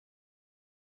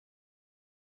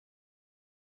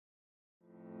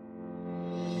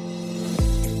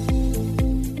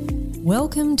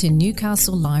Welcome to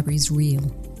Newcastle Libraries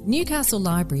Reel. Newcastle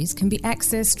Libraries can be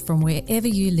accessed from wherever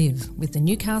you live with the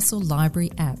Newcastle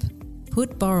Library app.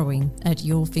 Put borrowing at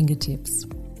your fingertips.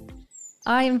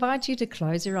 I invite you to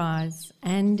close your eyes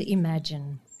and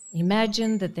imagine.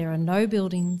 Imagine that there are no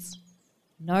buildings,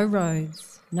 no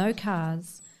roads, no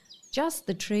cars, just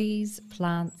the trees,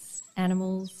 plants,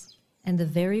 animals, and the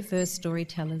very first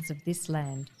storytellers of this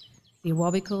land, the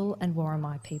Awabakal and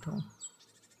Worimi people.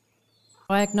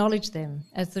 I acknowledge them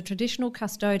as the traditional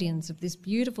custodians of this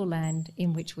beautiful land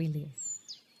in which we live.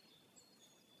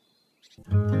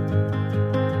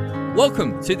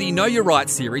 Welcome to the Know Your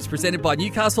Rights series presented by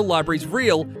Newcastle Libraries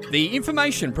Reel. The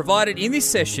information provided in this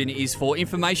session is for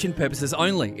information purposes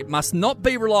only. It must not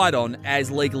be relied on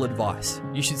as legal advice.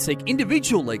 You should seek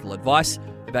individual legal advice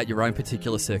about your own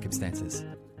particular circumstances.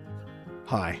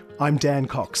 Hi, I'm Dan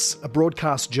Cox, a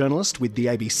broadcast journalist with the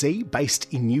ABC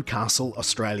based in Newcastle,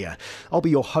 Australia. I'll be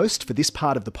your host for this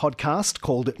part of the podcast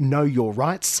called Know Your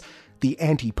Rights, the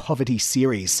Anti-Poverty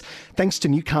series. Thanks to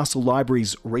Newcastle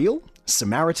Libraries Reel,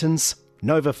 Samaritans,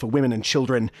 Nova for Women and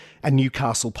Children, and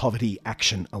Newcastle Poverty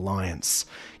Action Alliance.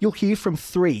 You'll hear from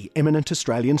three eminent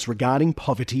Australians regarding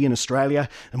poverty in Australia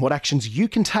and what actions you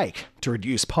can take to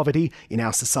reduce poverty in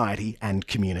our society and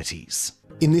communities.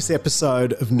 In this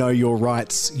episode of Know Your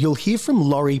Rights, you'll hear from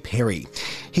Laurie Perry.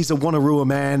 He's a Wonnarua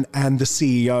man and the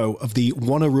CEO of the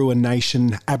Wonnarua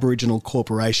Nation Aboriginal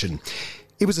Corporation.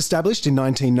 It was established in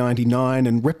 1999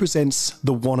 and represents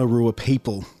the Wonnarua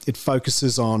people. It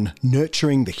focuses on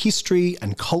nurturing the history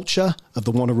and culture of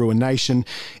the Wonnarua Nation,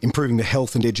 improving the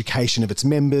health and education of its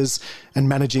members, and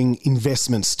managing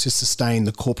investments to sustain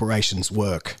the corporation's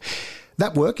work.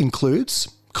 That work includes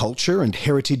culture and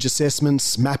heritage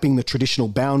assessments, mapping the traditional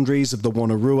boundaries of the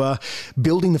Wonnarua,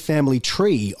 building the family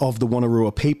tree of the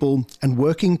Wonnarua people, and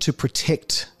working to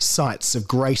protect sites of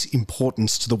great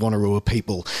importance to the Wonnarua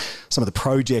people. Some of the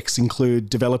projects include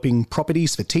developing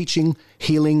properties for teaching,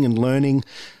 healing and learning,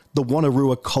 the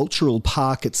Wonnarua Cultural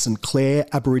Park at St Clair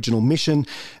Aboriginal Mission,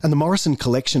 and the Morrison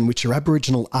Collection, which are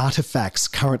Aboriginal artefacts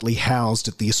currently housed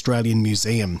at the Australian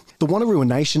Museum. The Wonnarua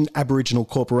Nation Aboriginal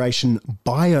Corporation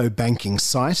biobanking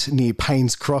site near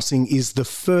Paynes Crossing is the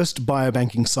first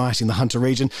biobanking site in the Hunter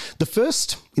region, the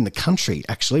first in the country,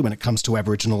 actually, when it comes to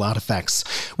Aboriginal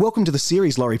artefacts. Welcome to the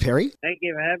series, Laurie Perry. Thank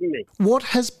you for having me. What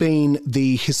has been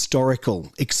the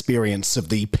historical experience of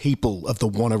the people of the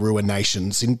Wonnarua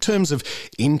Nations in terms of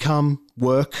income,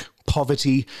 work,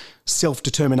 poverty,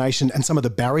 self-determination, and some of the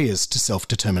barriers to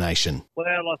self-determination? Well,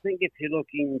 I think if you're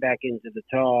looking back into the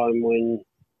time when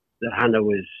the Hunter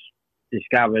was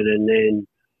discovered, and then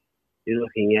you're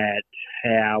looking at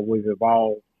how we've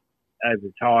evolved over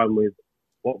time with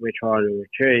what we're trying to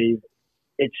achieve,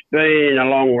 it's been a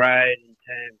long road in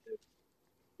terms of,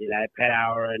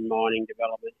 power and mining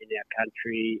development in our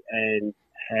country and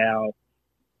how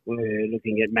we're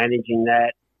looking at managing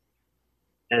that,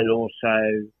 and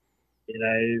also,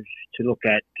 to look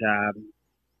at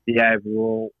the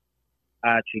overall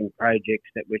arching projects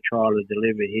that we're trying to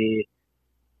deliver here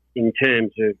in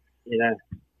terms of,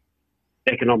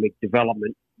 economic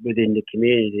development within the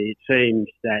community. It seems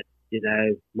that,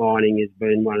 mining has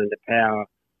been one of the power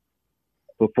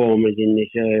performers in this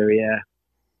area.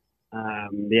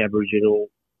 The Aboriginal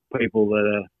people that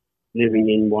are living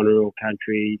in Wonnarua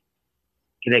country,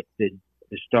 connected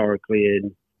historically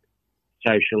and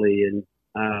socially,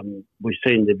 and we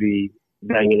seem to be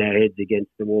banging our heads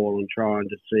against the wall and trying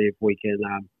to see if we can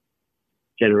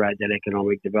generate that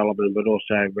economic development, but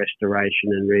also restoration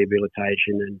and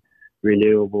rehabilitation and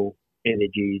renewable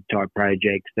energy type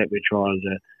projects that we're trying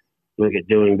to look at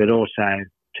doing, but also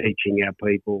teaching our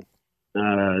people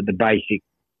the basic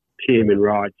human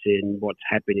rights in what's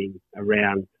happening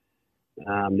around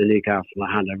the Newcastle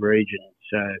and Hunter region.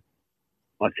 So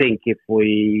I think if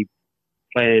we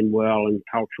plan well and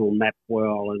cultural map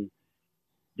well and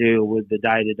deal with the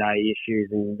day-to-day issues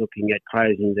and looking at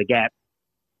closing the gap,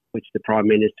 which the Prime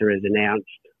Minister has announced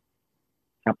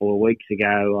a couple of weeks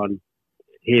ago on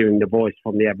hearing the voice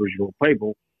from the Aboriginal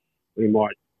people, we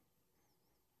might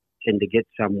tend to get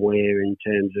somewhere in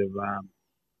terms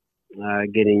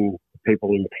of getting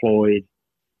people employed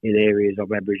in areas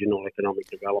of Aboriginal economic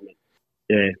development.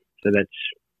 Yeah, so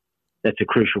that's a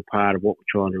crucial part of what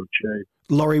we're trying to achieve.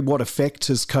 Laurie, what effect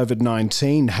has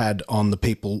COVID-19 had on the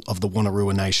people of the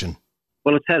Wonnarua Nation?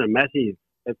 Well, it's had a massive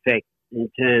effect in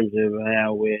terms of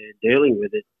how we're dealing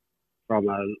with it from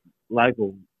a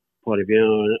local point of view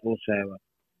and also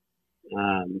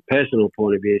a personal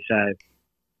point of view. So,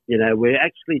 we're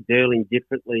actually dealing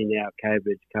differently now.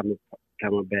 COVID's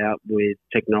come about with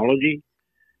technology.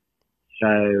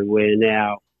 So we're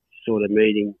now sort of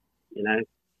meeting,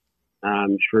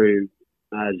 through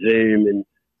Zoom and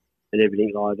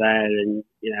everything like that, and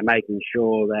making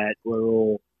sure that we're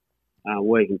all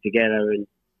working together and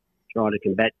trying to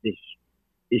combat this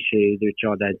issue, which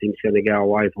I don't think is going to go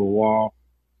away for a while,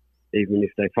 even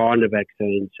if they find a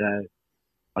vaccine. So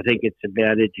I think it's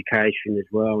about education as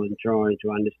well, and trying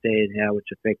to understand how it's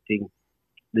affecting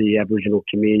the Aboriginal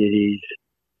communities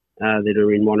that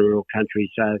are in Wanneroo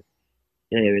country. So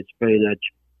it's been a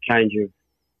change of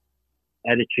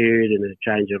attitude and a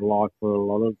change of life for a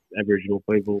lot of Aboriginal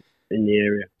people in the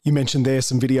area. You mentioned there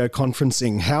some video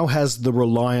conferencing. How has the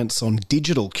reliance on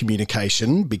digital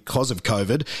communication because of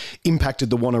COVID impacted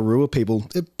the Wanneroo people,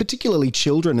 particularly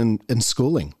children and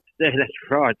schooling? Yeah, that's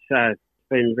right. So it's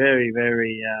been very,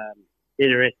 very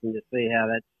interesting to see how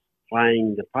that's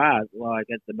playing the part. Like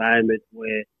at the moment,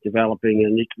 we're developing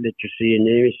a literacy and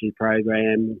numeracy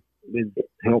program with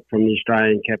help from the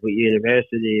Australian Catholic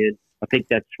University, and I think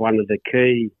that's one of the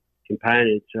key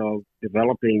components of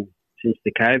developing since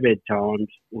the COVID times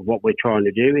of what we're trying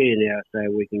to do here now,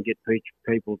 so we can get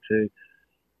people to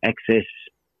access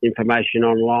information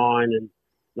online, and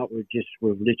not with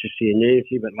literacy and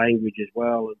numeracy, but language as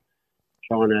well, and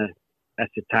trying to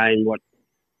ascertain what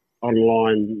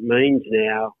online means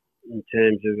now in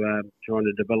terms of trying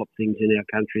to develop things in our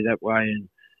country that way and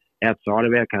outside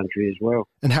of our country as well.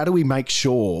 And how do we make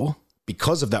sure,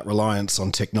 because of that reliance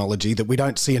on technology, that we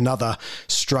don't see another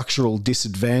structural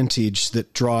disadvantage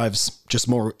that drives just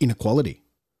more inequality?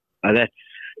 That's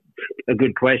a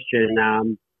good question.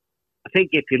 I think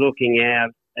if you're looking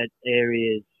out at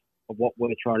areas of what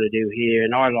we're trying to do here,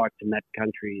 and I like to map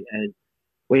country, and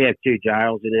we have 2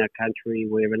 jails in our country.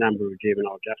 We have a number of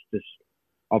juvenile justice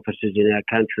officers in our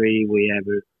country. We have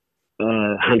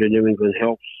 100 New England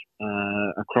Healths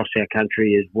across our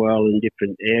country as well in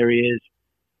different areas.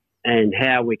 And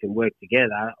how we can work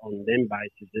together on them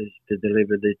basis is to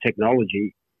deliver the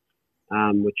technology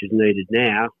which is needed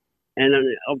now. And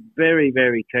I'm very,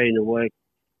 very keen to work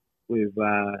with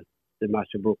the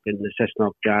Muswellbrook and the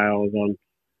Cessnock jails on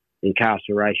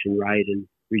incarceration rate and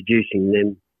reducing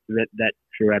them. That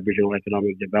through Aboriginal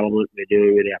economic development we're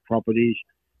doing with our properties,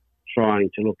 trying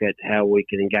to look at how we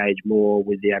can engage more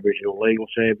with the Aboriginal legal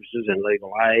services and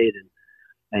legal aid,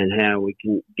 and how we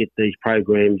can get these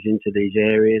programs into these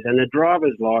areas. And the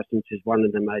driver's licence is one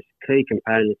of the most key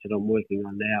components that I'm working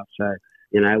on now.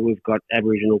 So, we've got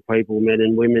Aboriginal people, men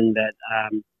and women, that,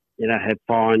 have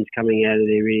fines coming out of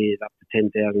their ears up to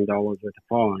 $10,000 worth of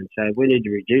fines. So we need to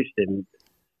reduce them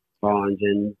fines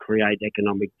and create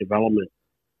economic development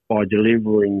by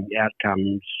delivering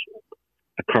outcomes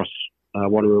across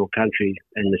Wanneroo country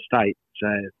and the state. So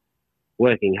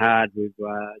working hard with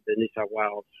the New South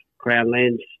Wales Crown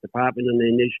Lands Department and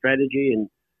their new strategy, and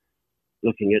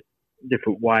looking at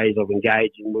different ways of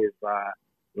engaging with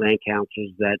land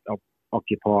councils that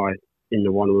occupy in the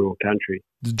Wanneroo country.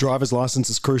 The driver's licence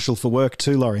is crucial for work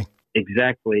too, Laurie.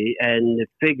 Exactly, and the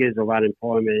figures of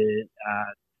unemployment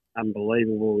are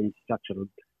unbelievable in such a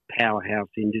powerhouse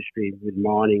industry with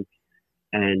mining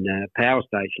and power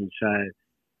stations. So,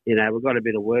 we've got a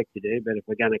bit of work to do, but if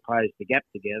we're going to close the gap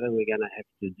together, we're going to have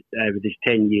to, over this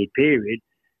 10-year period,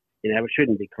 it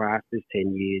shouldn't be classed as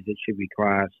 10 years. It should be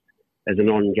classed as an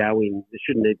ongoing. There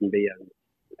shouldn't even be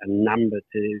a number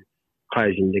to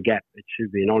closing the gap. It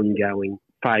should be an ongoing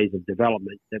phase of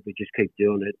development that we just keep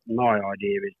doing it. My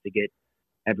idea is to get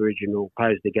Aboriginal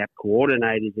Close the Gap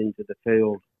coordinators into the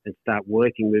field and start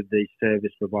working with these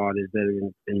service providers that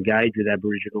are engaged with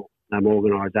Aboriginal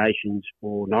organisations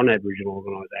or non-Aboriginal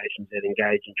organisations that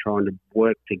engage in trying to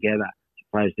work together to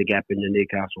close the gap in the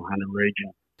Newcastle-Hunter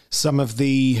region. Some of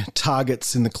the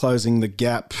targets in the Closing the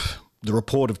Gap, the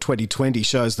report of 2020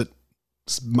 shows that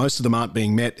most of them aren't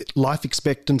being met. Life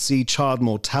expectancy, child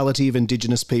mortality of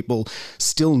Indigenous people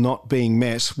still not being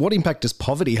met. What impact does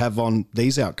poverty have on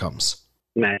these outcomes?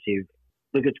 Massive.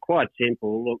 Look, it's quite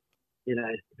simple. Look,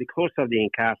 because of the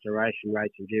incarceration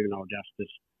rates and juvenile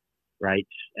justice rates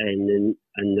and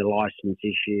the licence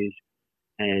issues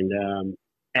and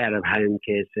out-of-home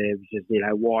care services,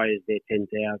 why is there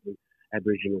 10,000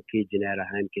 Aboriginal kids in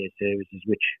out-of-home care services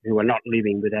who are not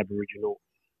living with Aboriginal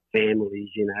families?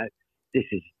 This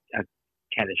is a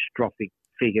catastrophic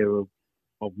figure of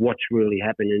what's really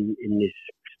happening in this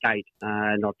state,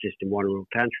 not just in Wanneroo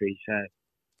country. So,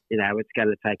 it's going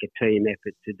to take a team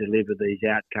effort to deliver these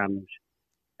outcomes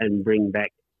and bring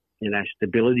back,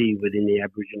 stability within the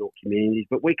Aboriginal communities.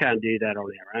 But we can't do that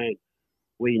on our own.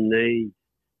 We need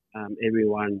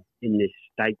everyone in this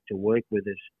state to work with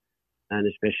us, and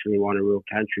especially Wanneroo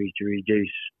country, to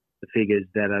reduce the figures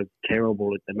that are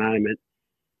terrible at the moment.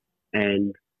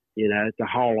 And, the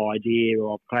whole idea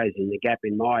of closing the gap,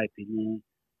 in my opinion,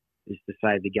 is to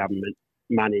save the government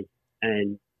money,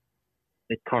 and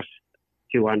it costs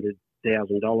 $200,000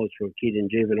 for a kid in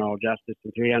juvenile justice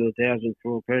and $300,000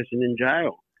 for a person in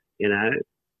jail. You know,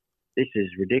 this is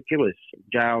ridiculous.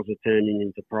 Jails are turning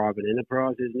into private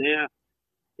enterprises now.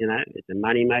 You know, it's a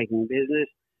money-making business.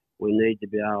 We need to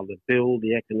be able to build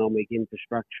the economic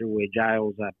infrastructure where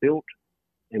jails are built,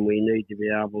 and we need to be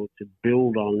able to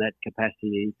build on that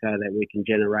capacity so that we can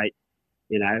generate,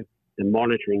 you know, the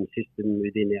monitoring system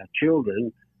within our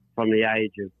children from the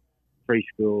age of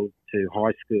preschool to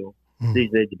high school. These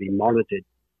need to be monitored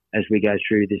as we go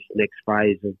through this next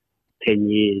phase of 10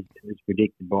 years, as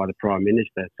predicted by the Prime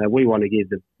Minister. So we want to give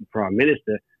the Prime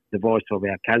Minister the voice of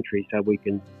our country so we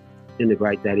can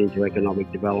integrate that into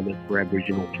economic development for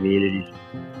Aboriginal communities.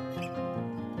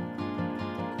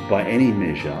 By any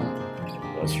measure,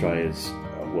 Australia's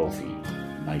a wealthy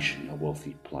nation, a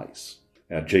wealthy place.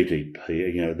 Our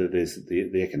GDP, you know, there's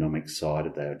the economic side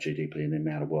of our GDP and the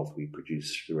amount of wealth we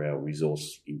produce through our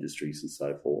resource industries and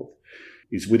so forth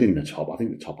is within the top, I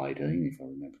think the top 18, if I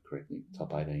remember correctly,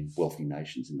 top 18 wealthy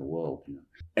nations in the world. You know.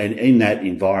 And in that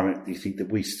environment, you think that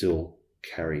we still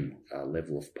carry a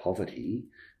level of poverty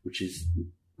which is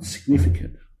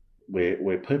significant,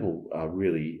 where people are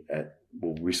really at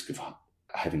risk of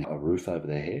having a roof over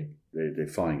their head. They're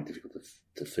finding it difficult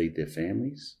to feed their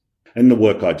families. And the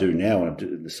work I do now,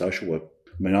 and the social work,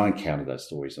 I mean, I encounter those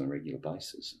stories on a regular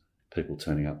basis. People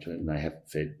turning up to it and they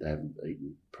haven't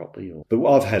eaten properly. But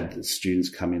I've had students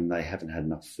come in, they haven't had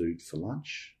enough food for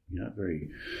lunch. You know,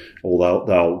 or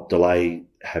they'll delay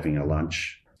having a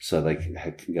lunch so they can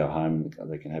go home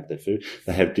and they can have their food.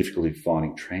 They have difficulty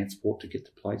finding transport to get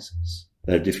to places.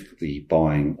 They have difficulty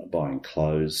buying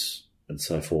clothes and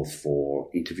so forth for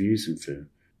interviews and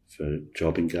for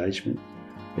job engagement.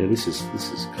 Yeah, this is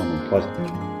commonplace.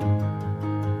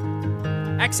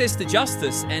 Access to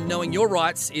justice and knowing your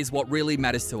rights is what really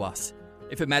matters to us.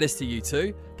 If it matters to you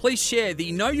too, please share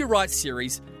the Know Your Rights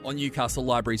series on Newcastle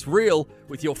Libraries Reel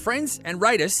with your friends and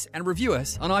rate us and review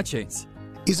us on iTunes.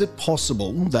 Is it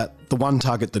possible that the one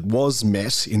target that was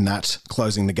met in that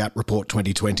Closing the Gap report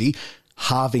 2020,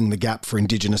 halving the gap for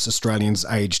Indigenous Australians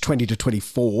aged 20 to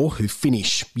 24 who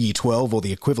finish Year 12 or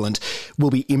the equivalent,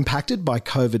 will be impacted by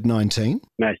COVID-19?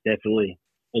 Most definitely.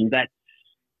 And that's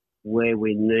where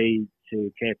we need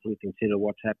to carefully consider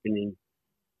what's happening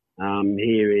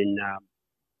here in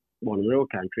Wanneroo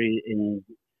country in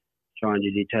trying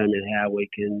to determine how we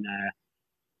can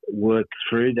work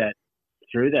through that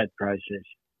process.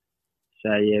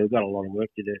 So, yeah, we've got a lot of work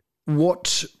to do.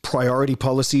 What priority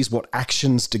policies, what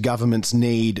actions do governments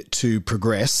need to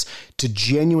progress to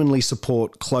genuinely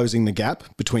support closing the gap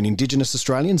between Indigenous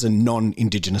Australians and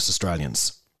non-Indigenous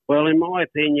Australians? Well, in my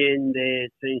opinion, there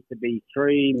seems to be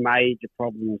three major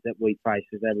problems that we face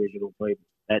as Aboriginal people.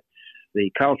 That's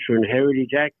the Culture and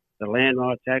Heritage Act, the Land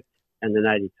Rights Act, and the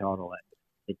Native Title Act.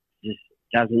 It just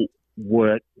doesn't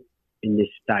work in this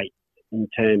state in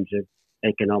terms of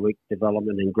economic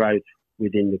development and growth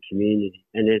within the community.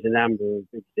 And there's a number of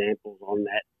examples on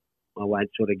that I won't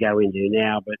sort of go into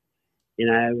now, but, you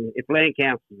know, if land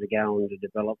councils are going to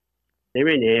develop, they're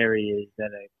in areas that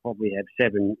probably have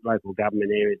 7 local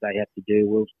government areas they have to deal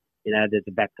with. You know, there's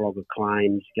a backlog of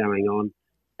claims going on.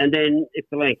 And then if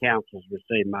the land councils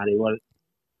receive money,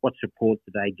 what support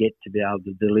do they get to be able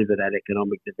to deliver that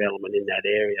economic development in that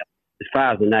area? As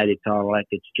far as the Native Title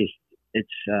Act, it's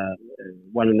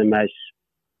one of the most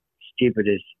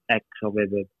stupidest acts I've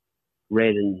ever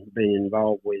read and been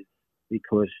involved with,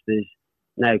 because there's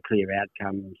no clear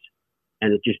outcomes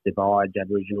and it just divides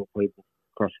Aboriginal people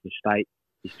across the state.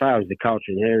 As far as the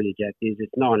Culture and Heritage Act is,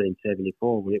 it's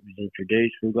 1974 when it was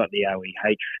introduced. We've got the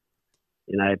OEH,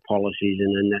 you know, policies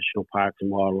and the National Parks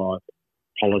and Wildlife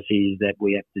policies that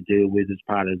we have to deal with as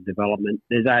part of development.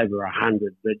 There's over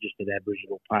 100 registered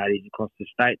Aboriginal parties across the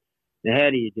state. Now, how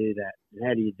do you do that?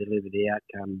 How do you deliver the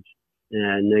outcomes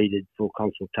needed for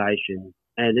consultation?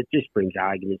 And it just brings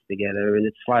arguments together and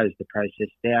it slows the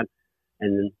process down.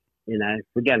 And, you know, if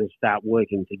we're going to start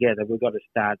working together, we've got to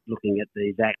start looking at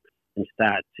these acts and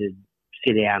start to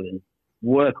sit down and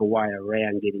work a way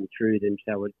around getting through them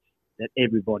so that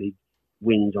everybody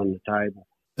wins on the table.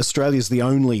 Australia's the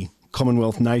only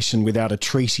Commonwealth nation without a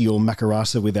treaty or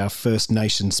makarrata with our First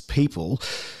Nations people.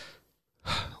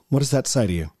 What does that say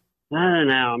to you? I don't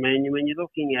know. I mean, when you're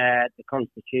looking at the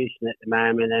Constitution at the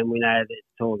moment, and we know that it's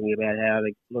talking about how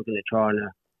they're looking at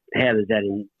how does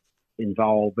that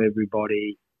involve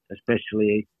everybody,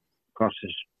 especially across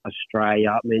Australia.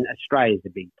 I mean, Australia's a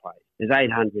big place. There's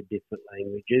 800 different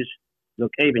languages.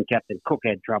 Look, even Captain Cook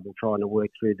had trouble trying to work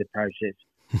through the process.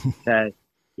 So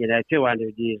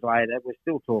 200 years later, we're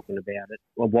still talking about it,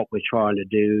 or what we're trying to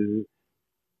do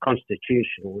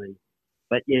constitutionally.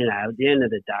 But, at the end of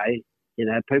the day,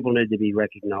 people need to be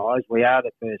recognised. We are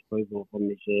the first people from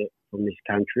this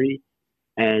country,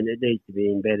 and it needs to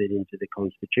be embedded into the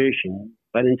Constitution.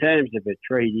 But in terms of a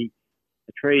treaty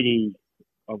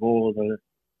of all the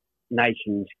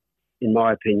nations, in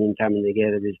my opinion, coming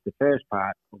together is the first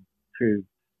part of true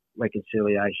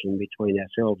reconciliation between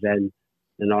ourselves and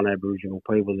the non-Aboriginal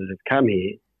people that have come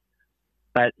here.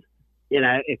 But,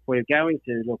 if we're going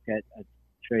to look at a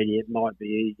treaty, it might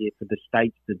be easier for the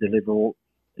states to deliver all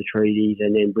the treaties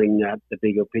and then bring up the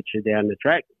bigger picture down the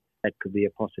track. That could be a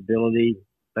possibility,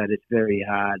 but it's very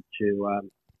hard to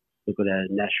look at a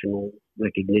national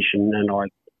recognition, and I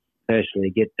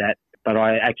personally get that. But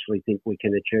I actually think we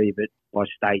can achieve it by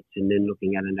states and then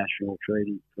looking at a national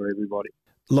treaty for everybody.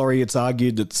 Laurie, it's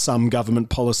argued that some government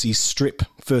policies strip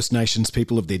First Nations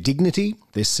people of their dignity,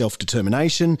 their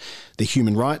self-determination, their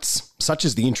human rights, such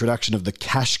as the introduction of the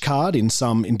cash card in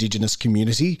some Indigenous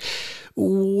community.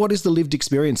 What is the lived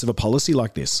experience of a policy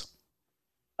like this?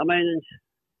 I mean,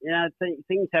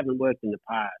 things haven't worked in the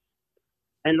past.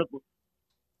 And look,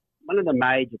 one of the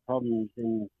major problems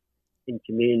in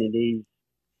communities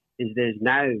is there's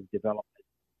no development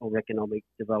or economic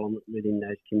development within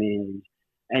those communities.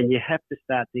 And you have to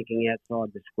start thinking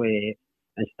outside the square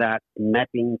and start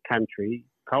mapping country,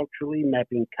 culturally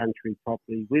mapping country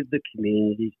properly with the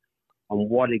communities on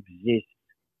what exists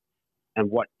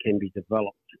and what can be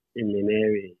developed in them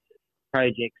areas.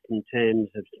 Projects in terms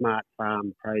of smart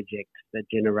farm projects that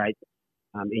generate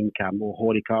income, or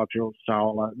horticultural,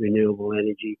 solar, renewable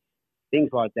energy, things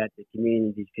like that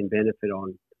communities can benefit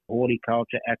on.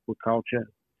 Horticulture, aquaculture,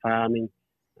 farming,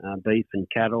 beef and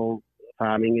cattle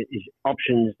farming is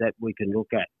options that we can look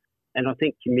at. And I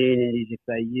think communities, if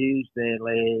they use their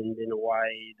land in a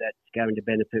way that's going to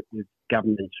benefit with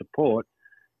government support,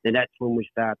 then that's when we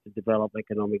start to develop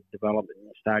economic development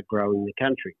and start growing the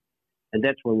country. And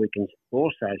that's when we can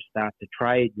also start to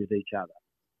trade with each other.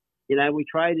 We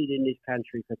traded in this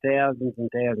country for thousands and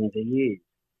thousands of years.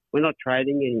 We're not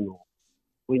trading anymore.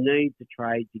 We need to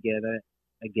trade together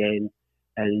again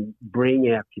and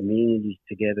bring our communities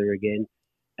together again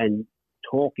and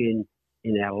talk in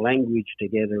our language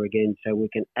together again, so we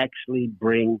can actually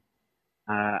bring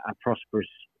a prosperous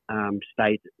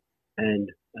state and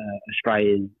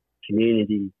Australian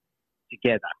community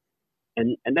together.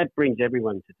 And that brings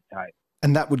everyone to the table.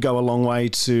 And that would go a long way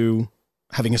to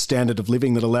having a standard of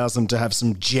living that allows them to have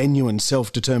some genuine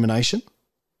self-determination?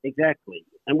 Exactly.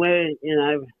 And we're,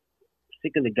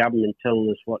 sick of the government telling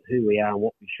us who we are and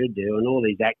what we should do, and all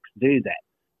these acts do that.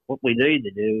 What we need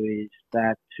to do is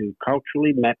start to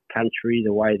culturally map country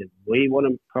the way that we want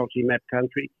to culturally map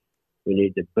country. We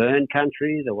need to burn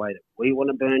country the way that we want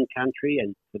to burn country,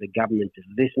 and for the government to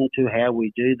listen to how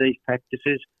we do these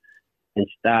practices and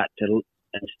start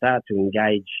to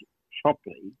engage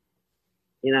properly,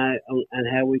 and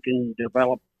how we can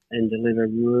develop and deliver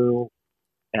rural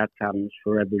outcomes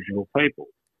for Aboriginal people.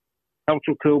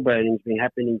 Cultural cool burning has been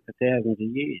happening for thousands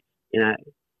of years.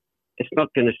 It's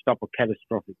not going to stop a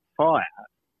catastrophic fire.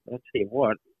 I'll tell you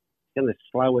what, it's going to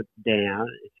slow it down.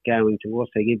 It's going to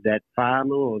also give that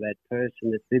farmer or that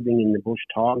person that's living in the bush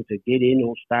time to get in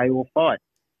or stay or fight.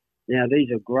 Now, these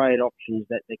are great options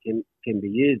that they can be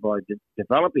used by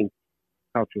developing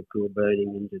cultural cool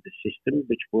burning into the system,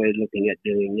 which we're looking at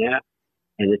doing now,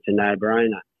 and it's a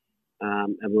no-brainer.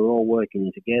 And we're all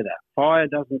working together. Fire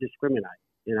doesn't discriminate,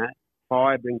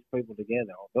 Fire brings people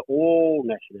together, but all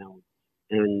nationalities.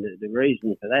 And the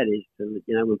reason for that is,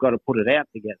 we've got to put it out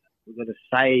together. We've got to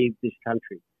save this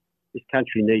country. This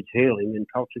country needs healing, and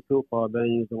cultural cool fire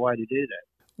burning is the way to do that.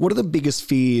 What are the biggest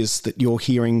fears that you're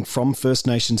hearing from First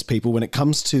Nations people when it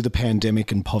comes to the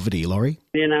pandemic and poverty, Laurie?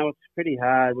 It's pretty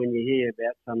hard when you hear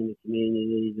about some of the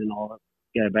communities, and I'll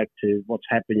go back to what's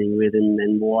happening with them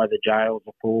and why the jails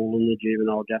are full and the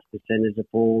juvenile justice centres are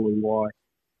full, and why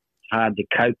it's hard to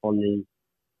cope on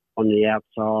the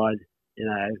outside,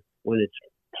 when it's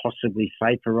possibly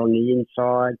safer on the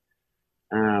inside.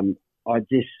 I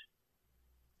just,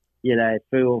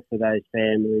 feel for those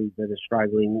families that are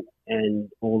struggling and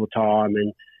all the time,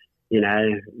 and,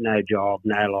 no job,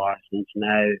 no licence,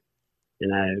 no,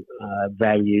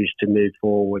 values to move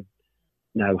forward,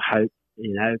 no hope,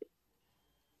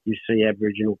 You see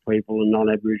Aboriginal people and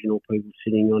non-Aboriginal people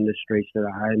sitting on the streets that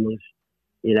are homeless,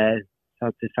 so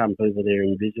to some people they're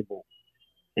invisible.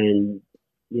 And,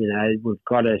 we've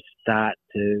got to start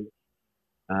to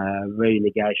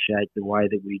renegotiate the way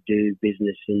that we do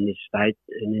business in this state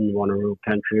and in the Wanneroo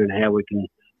country, and how we can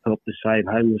help to save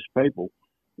homeless people.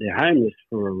 they're homeless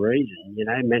for a reason.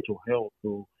 Mental health,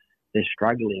 or they're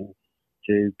struggling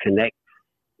to connect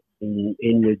in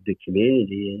with the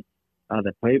community and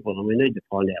other people, and we need to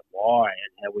find out why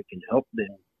and how we can help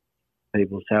them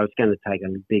people. So it's going to take a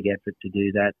big effort to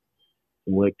do that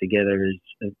and work together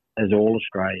as all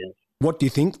Australians. What do you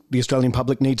think the Australian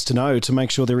public needs to know to make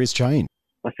sure there is change?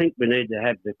 I think we need to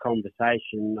have the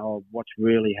conversation of what's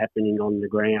really happening on the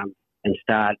ground and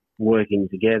start working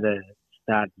together,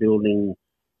 start building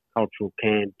cultural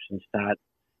camps and start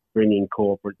bringing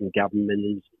corporate and government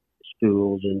and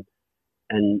schools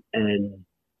and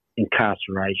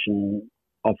incarceration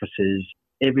officers,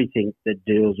 everything that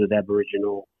deals with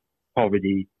Aboriginal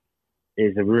poverty.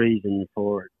 There's a reason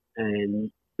for it.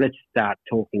 And let's start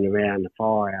talking around the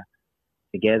fire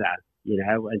together,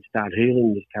 and start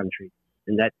healing this country.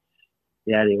 And that's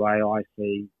the only way I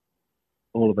see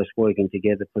all of us working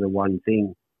together for the one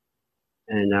thing.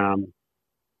 And,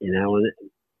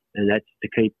 and that's to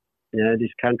keep,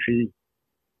 this country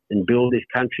and build this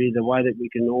country the way that we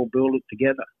can all build it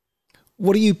together.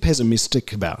 What are you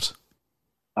pessimistic about?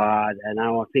 I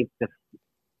think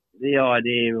the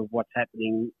idea of what's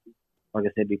happening, like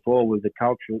I said before, with the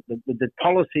cultural, with the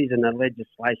policies and the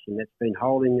legislation that's been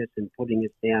holding us and putting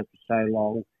us down for so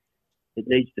long, it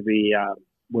needs to be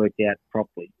worked out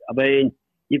properly. I mean,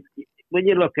 when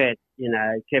you look at,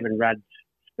 Kevin Rudd's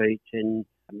speech, and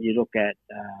you look at,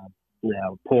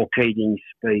 Paul Keating's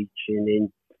speech, and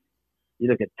then you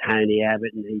look at Tony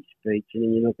Abbott and his speech, and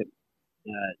then you look at,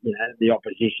 the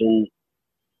opposition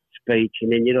speech,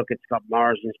 and then you look at Scott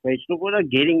Morrison's speech. Look, we're not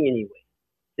getting anywhere.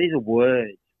 These are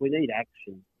words. We need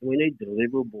action. We need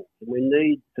deliverables. We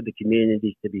need for the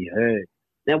communities to be heard.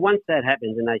 Now, once that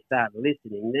happens and they start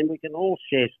listening, then we can all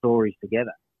share stories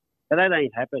together. But that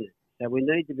ain't happening. So we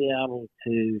need to be able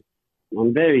to...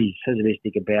 I'm very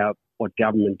pessimistic about what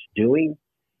government's doing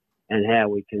and how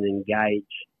we can engage,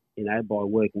 by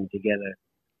working together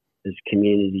as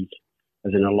communities,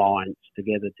 as an alliance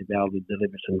together to be able to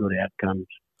deliver some good outcomes.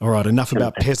 All right, enough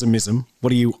about pessimism.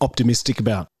 What are you optimistic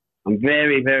about? I'm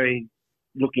very, very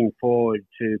looking forward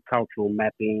to cultural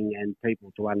mapping and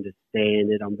people to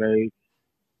understand it. I'm very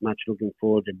much looking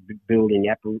forward to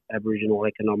building Aboriginal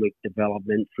economic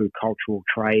development through cultural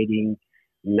trading,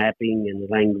 mapping and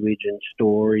language and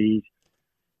stories,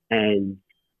 and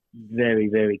very,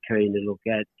 very keen to look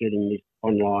at getting this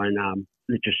online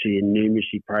literacy and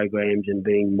numeracy programs and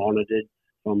being monitored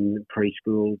from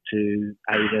preschool to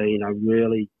 18. I'm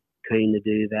really keen to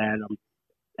do that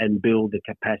and build the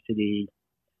capacity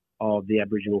of the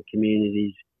Aboriginal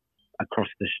communities across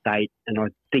the state. And I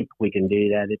think we can do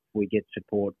that if we get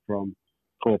support from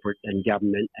corporate and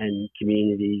government and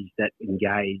communities that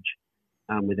engage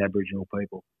with Aboriginal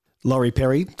people. Laurie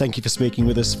Perry, thank you for speaking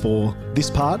with us for this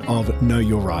part of Know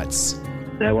Your Rights.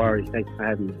 No worries. Thanks for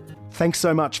having me. Thanks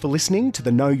so much for listening to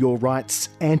the Know Your Rights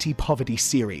Anti-Poverty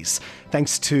series.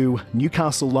 Thanks to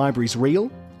Newcastle Libraries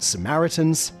Real,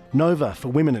 Samaritans, Nova for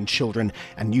Women and Children,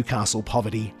 and Newcastle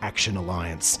Poverty Action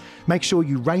Alliance. Make sure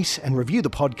you rate and review the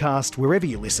podcast wherever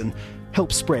you listen.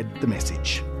 Help spread the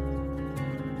message.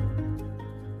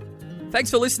 Thanks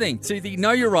for listening to the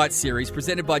Know Your Rights series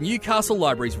presented by Newcastle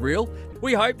Libraries Real.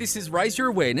 We hope this has raised your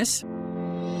awareness.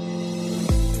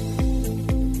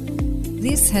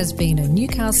 This has been a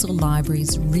Newcastle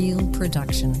Libraries Real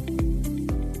production.